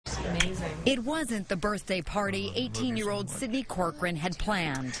Amazing. It wasn't the birthday party 18-year-old Sydney Corcoran had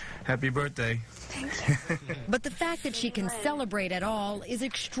planned. Happy birthday. Thank you. But the fact that she can celebrate at all is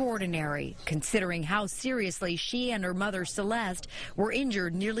extraordinary, considering how seriously she and her mother Celeste were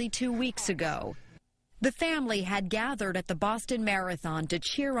injured nearly 2 weeks ago. The family had gathered at the Boston Marathon to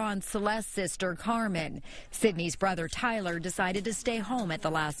cheer on Celeste's sister, Carmen. Sydney's brother, Tyler, decided to stay home at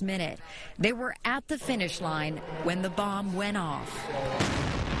the last minute. They were at the finish line when the bomb went off.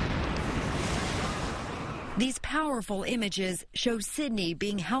 These powerful images show Sydney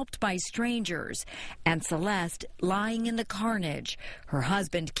being helped by strangers and Celeste lying in the carnage, her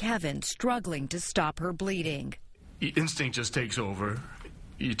husband, Kevin, struggling to stop her bleeding. Instinct just takes over.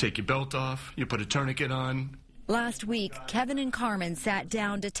 You take your belt off, you put a tourniquet on. Last week, Kevin and Carmen sat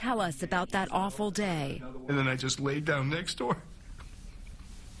down to tell us about that awful day. And then I just laid down next to her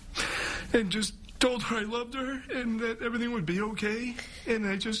and just told her I loved her and that everything would be okay. And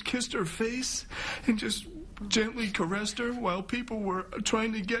I just kissed her face and just gently caressed her while people were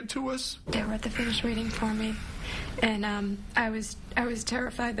trying to get to us. They were at the finish waiting for me. And I was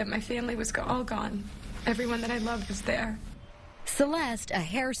terrified that my family was all gone. Everyone that I loved was there. Celeste, a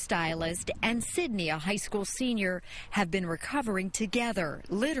hairstylist, and Sydney, a high school senior, have been recovering together,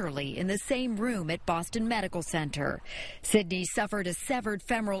 literally in the same room at Boston Medical Center. Sydney suffered a severed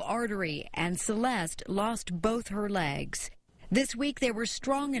femoral artery, and Celeste lost both her legs. This week, they were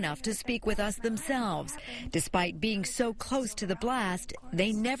strong enough to speak with us themselves. Despite being so close to the blast,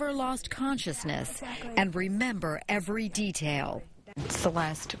 they never lost consciousness and remember every detail.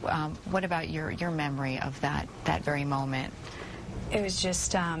 Celeste, what about your memory of that very moment? It was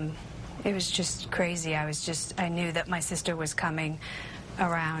just crazy. I knew that my sister was coming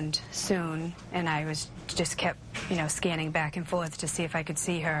around soon, and I just kept, scanning back and forth to see if I could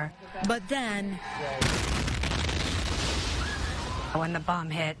see her. But then, when the bomb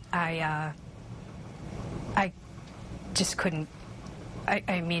hit, I just couldn't. I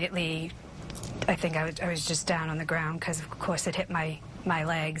immediately, I think I was just down on the ground because, of course, it hit my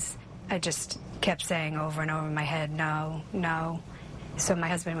legs. I just kept saying over and over in my head, no, no. So my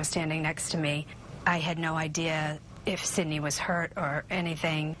husband was standing next to me. I had no idea if Sydney was hurt or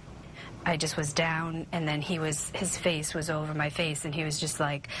anything. I just was down, and then his face was over my face, and he was just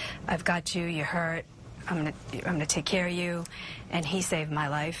like, I've got you, you're hurt, I'm gonna take care of you, and he saved my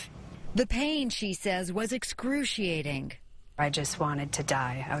life. The pain, she says, was excruciating. I just wanted to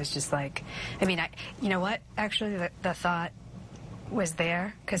die. I was just like, you know what? Actually, the thought was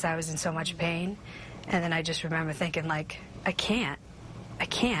there because I was in so much pain, and then I just remember thinking, like, I can't.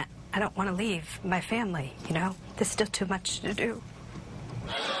 I don't want to leave my family, There's still too much to do.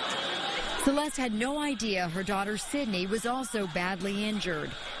 Celeste had no idea her daughter Sydney was also badly injured,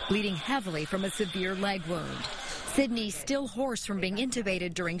 bleeding heavily from a severe leg wound. Sydney, still hoarse from being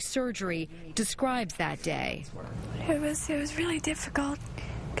intubated during surgery, describes that day. It was really difficult,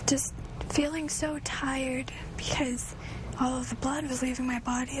 just feeling so tired because all of the blood was leaving my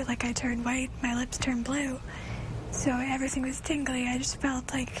body. Like, I turned white, my lips turned blue. So everything was tingly. I just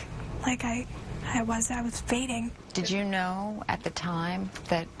felt like I was fading. Did you know at the time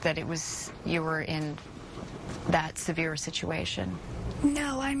that you were in that severe situation?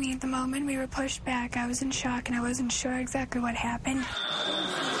 No, the moment we were pushed back, I was in shock and I wasn't sure exactly what happened.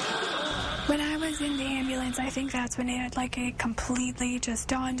 When I was in the ambulance, I think that's when it completely just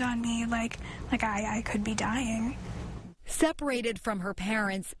dawned on me, like I could be dying. Separated from her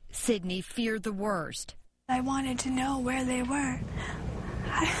parents, Sydney feared the worst. I wanted to know where they were.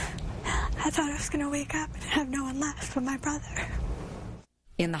 I thought I was going to wake up and have no one left but my brother.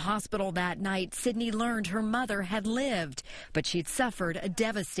 In the hospital that night, Sydney learned her mother had lived, but she'd suffered a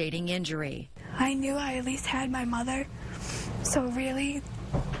devastating injury. I knew I at least had my mother, so really,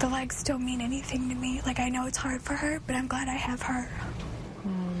 the legs don't mean anything to me. Like, I know it's hard for her, but I'm glad I have her.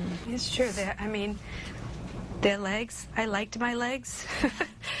 It's true. Their legs, I liked my legs,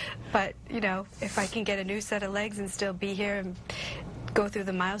 but, if I can get a new set of legs and still be here and go through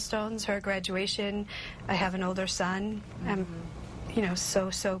the milestones, her graduation, I have an older son, I'm,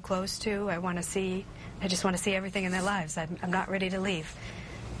 so close to, I just want to see everything in their lives. I'm not ready to leave.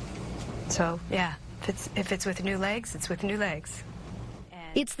 So, yeah, if it's with new legs, it's with new legs.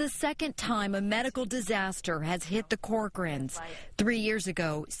 It's the second time a medical disaster has hit the Corcorans. 3 years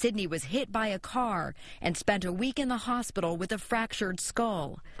ago, Sydney was hit by a car and spent a week in the hospital with a fractured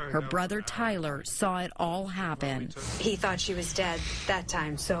skull. Her brother Tyler saw it all happen. He thought she was dead that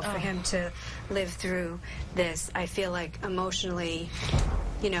time, so for him to live through this, I feel like emotionally,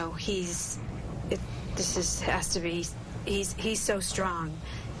 he's so strong.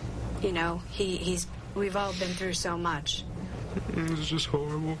 We've all been through so much. It was just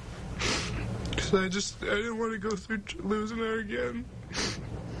horrible. Because I didn't want to go through losing her again.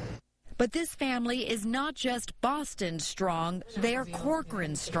 But this family is not just Boston strong, they're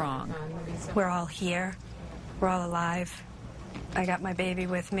Corcoran strong. We're all here. We're all alive. I got my baby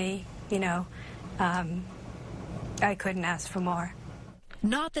with me, you know. I couldn't ask for more.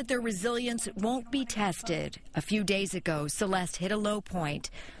 Not that their resilience won't be tested. A few days ago, Celeste hit a low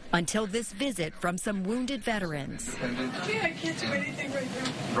point until this visit from some wounded veterans. Yeah, I can't do anything right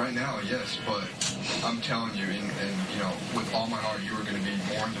now. Right now, yes, but I'm telling you, and you know, with all my heart, you are going to be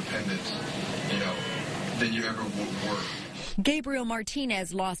more independent, you know, than you ever were. Gabriel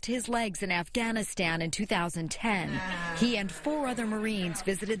Martinez lost his legs in Afghanistan in 2010. He and 4 other Marines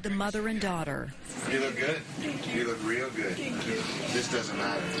visited the mother and daughter. You look good. You look real good. Thank you. This doesn't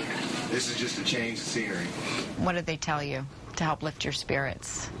matter. This is just a change of scenery. What did they tell you to help lift your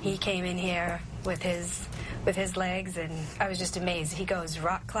spirits? He came in here with his legs, and I was just amazed. He goes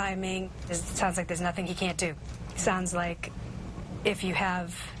rock climbing. It sounds like there's nothing he can't do. Sounds like if you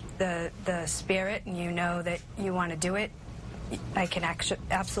have the spirit and you know that you want to do it, I can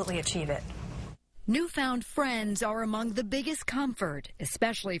absolutely achieve it. Newfound friends are among the biggest comfort,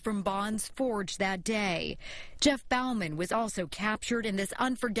 especially from bonds forged that day. Jeff Bauman was also captured in this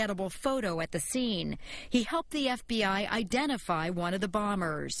unforgettable photo at the scene. He helped the FBI identify one of the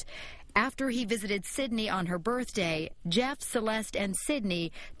bombers. After he visited Sydney on her birthday, Jeff, Celeste, and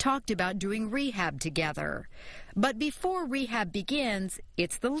Sydney talked about doing rehab together. But before rehab begins,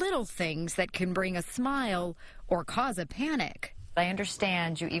 it's the little things that can bring a smile or cause a panic. I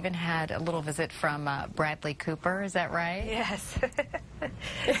understand you even had a little visit from Bradley Cooper, is that right? Yes.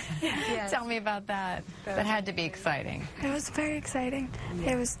 Yes. Tell me about that. That had to be exciting. It was very exciting.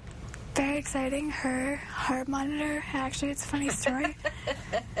 It was very exciting. Her heart monitor, actually, it's a funny story.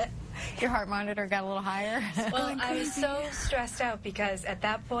 Your heart monitor got a little higher? Well, I was so stressed out because at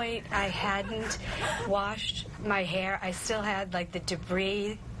that point I hadn't washed my hair. I still had like the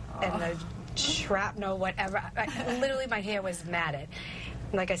debris and the shrapnel, whatever. Literally my hair was matted.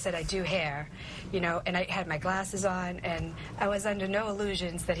 Like I said, I do hair, you know, and I had my glasses on, and I was under no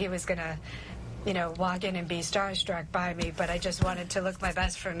illusions that he was going to, you know, walk in and be starstruck by me, but I just wanted to look my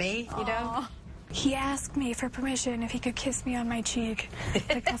best for me, you know? He asked me for permission if he could kiss me on my cheek.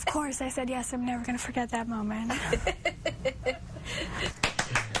 Like, of course, I said yes. I'm never going to forget that moment.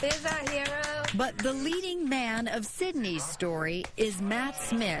 There's our hero. But the leading man of Sydney's story is Matt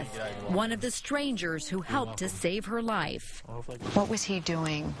Smith, one of the strangers who helped to save her life. What was he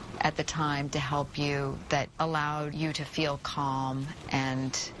doing at the time to help you that allowed you to feel calm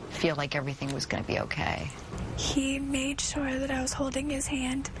and feel like everything was going to be okay? He made sure that I was holding his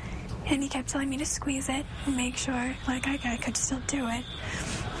hand, and he kept telling me to squeeze it and make sure, like, I could still do it.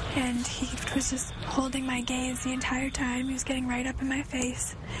 And he was just holding my gaze the entire time. He was getting right up in my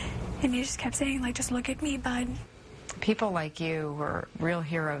face. And he just kept saying, like, just look at me, bud. People like you were real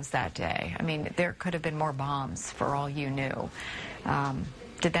heroes that day. I mean, there could have been more bombs for all you knew.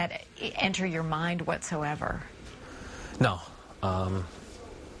 Did that enter your mind whatsoever? No.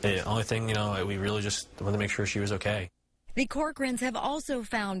 The only thing, you know, we really just wanted to make sure she was okay. The Corcorans have also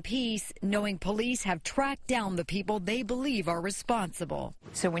found peace knowing police have tracked down the people they believe are responsible.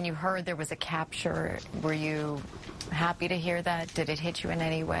 So when you heard there was a capture, were you happy to hear that? Did it hit you in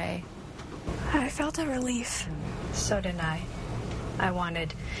any way? I felt a relief. So did I. I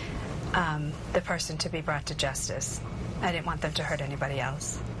wanted the person to be brought to justice. I didn't want them to hurt anybody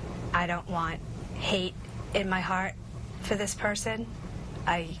else. I don't want hate in my heart for this person.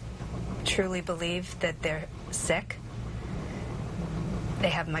 I truly believe that they're sick. They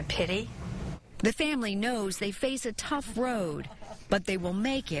have my pity. The family knows they face a tough road, but they will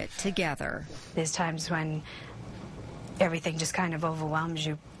make it together. There's times when everything just kind of overwhelms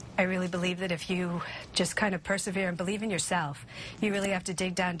you. I really believe that if you just kind of persevere and believe in yourself, you really have to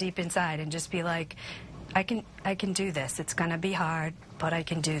dig down deep inside and just be like, I can do this. It's going to be hard, but I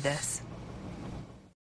can do this.